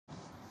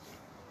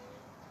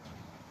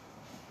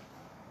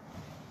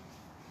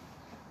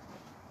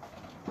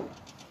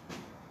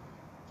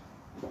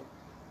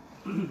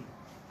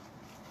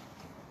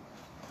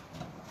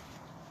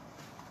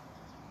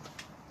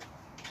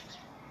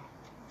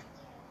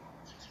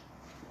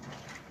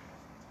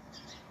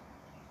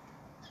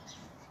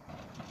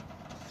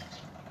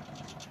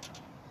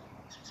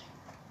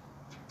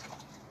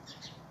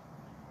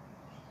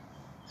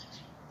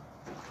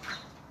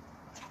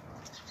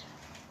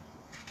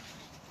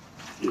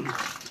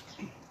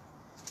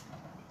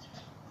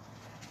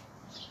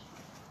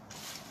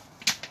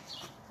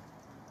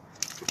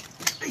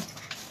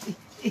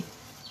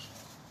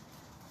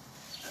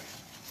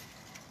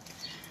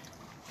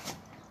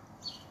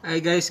Hi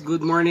guys,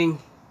 good morning.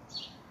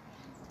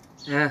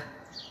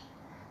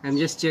 I'm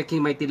just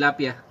checking my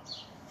tilapia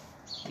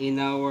in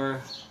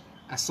our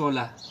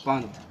Azolla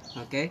pond.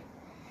 Okay,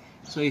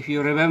 so if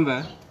you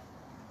remember,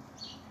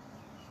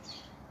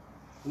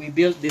 we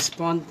built this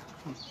pond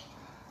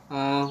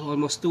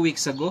almost 2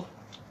 weeks ago.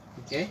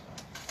 Okay,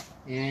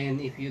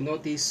 and if you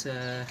notice,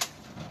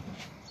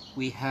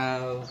 we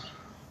have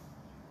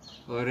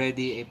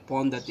already a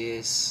pond that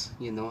is,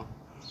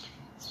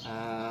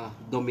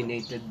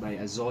 dominated by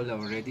Azolla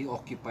already,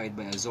 occupied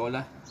by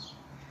Azolla,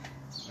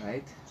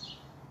 right?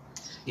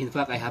 In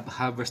fact, I have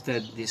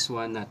harvested this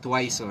one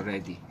twice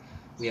already.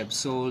 We have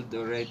sold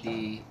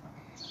already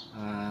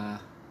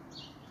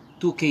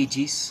 2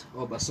 kgs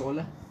of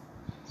Azolla.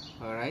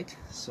 All right,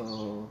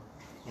 so,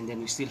 and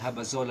then we still have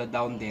Azolla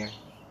down there,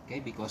 okay,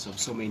 because of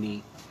so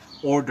many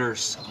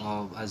orders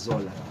of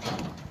Azolla.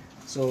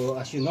 So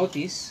as you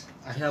notice,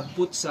 I have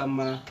put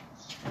some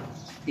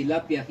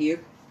tilapia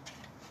here.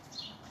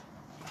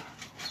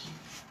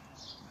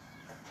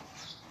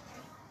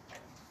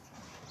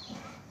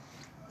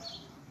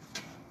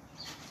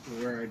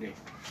 Where are they?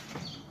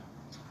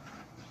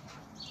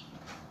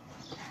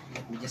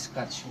 Let me just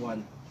catch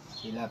one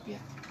tilapia.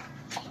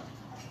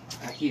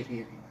 Here.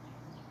 Here.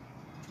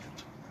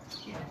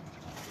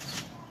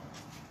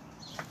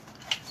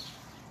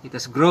 It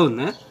has grown,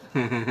 huh?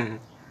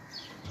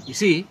 You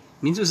see,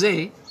 means to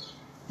say,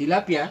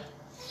 tilapia,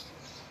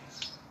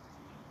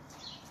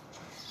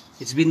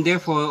 it's been there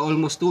for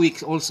almost 2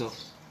 weeks also.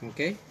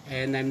 Okay,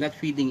 and I'm not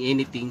feeding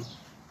anything,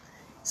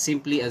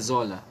 simply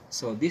Azolla.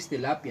 So this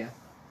tilapia,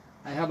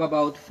 I have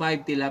about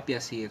 5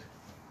 tilapias here.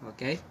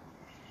 Okay,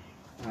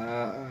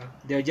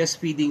 they're just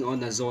feeding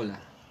on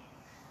Azolla.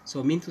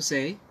 So mean to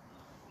say,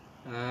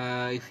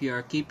 if you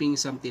are keeping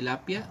some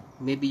tilapia,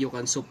 maybe you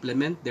can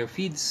supplement their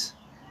feeds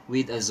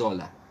with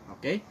Azolla.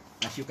 Okay,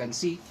 as you can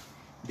see,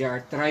 they are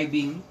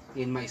thriving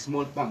in my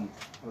small pond.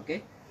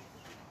 Okay,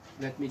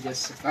 let me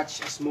just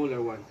catch a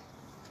smaller one.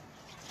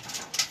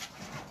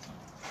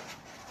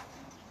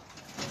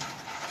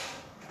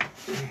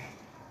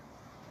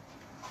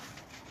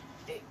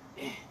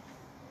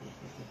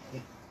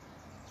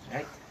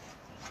 Right.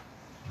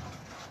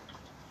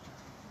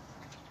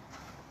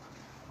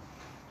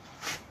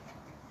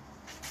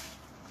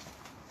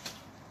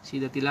 See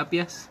the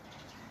tilapias?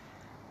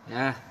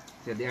 Yeah,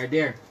 so they are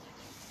there.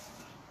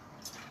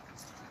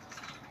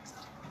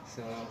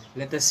 So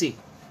let us see.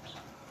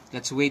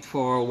 Let's wait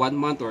for 1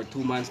 month or 2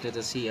 months. Let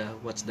us see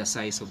what's the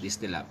size of this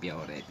tilapia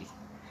already.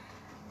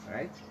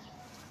 Alright?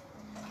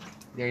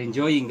 They're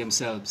enjoying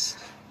themselves.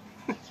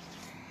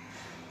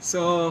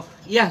 So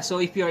yeah, so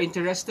if you are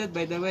interested,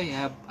 by the way, I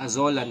have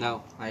Azolla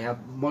now. I have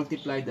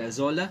multiplied the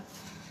Azolla.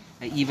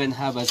 I even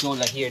have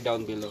Azolla here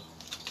down below.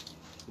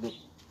 Look.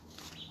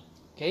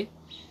 Okay,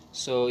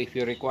 so if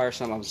you require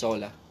some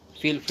Azolla,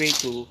 feel free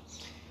to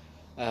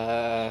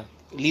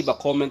leave a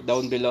comment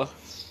down below,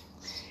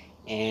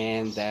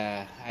 and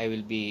I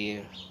will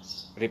be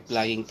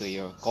replying to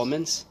your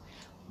comments.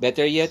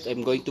 Better yet,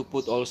 I'm going to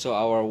put also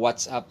our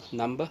WhatsApp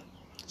number,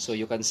 so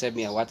you can send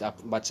me a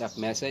WhatsApp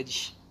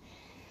message,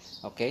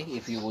 okay,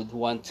 if you would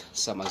want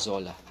some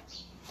Azolla.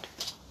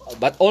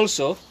 But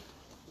also,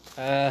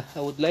 I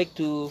would like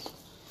to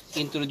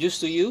introduce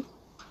to you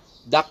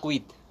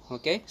duckweed.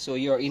 Okay, so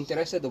you're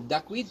interested of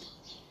duckweed?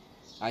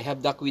 I have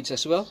duckweeds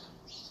as well.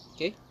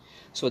 Okay,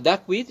 so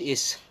duckweed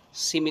is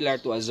similar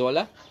to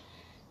Azolla,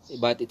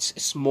 but it's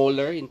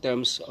smaller in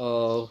terms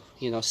of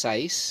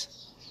size.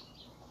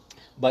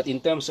 But in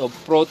terms of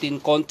protein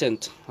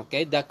content,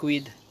 okay,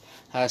 duckweed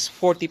has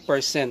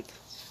 40%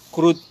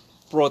 crude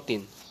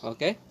protein.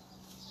 Okay,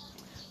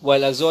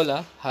 while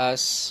Azolla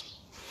has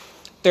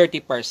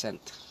 30%.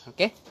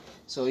 Okay,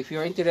 so if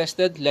you're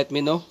interested, let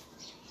me know.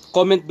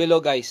 Comment below,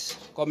 guys.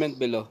 Comment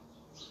below.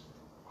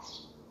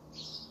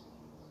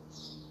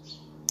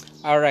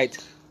 All right.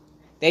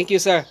 Thank you,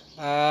 sir.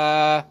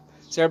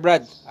 Sir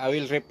Brad, I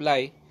will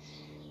reply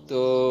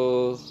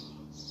to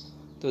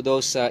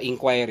those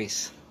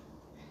inquiries.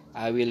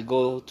 I will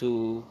go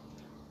to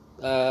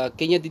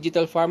Kenya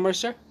Digital Farmer,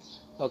 sir.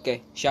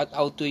 Okay. Shout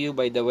out to you,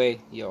 by the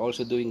way. You're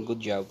also doing good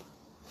job.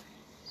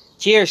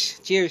 Cheers.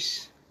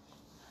 Cheers.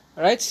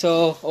 All right.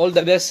 So all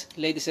the best,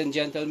 ladies and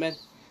gentlemen.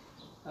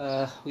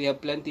 We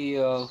have plenty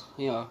of,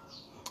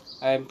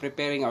 I'm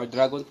preparing our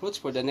dragon fruits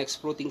for the next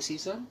fruiting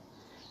season.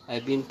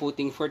 I've been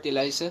putting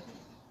fertilizer.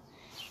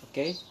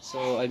 Okay,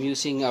 so I'm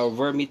using our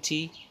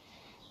Vermiculture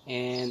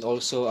and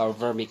also our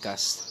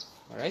Vermicast.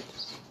 Alright,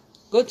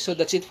 Good. So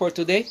that's it for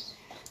today.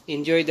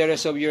 Enjoy the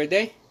rest of your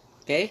day.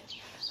 Okay?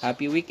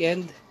 Happy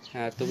weekend.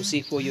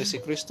 Tumsifu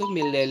Yesu Kristo.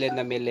 Milele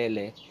na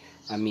milele.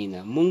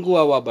 Amina. Mungu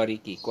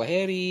awabariki.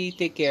 Kwaheri.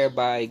 Take care.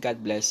 Bye.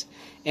 God bless.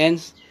 And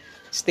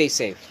stay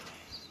safe.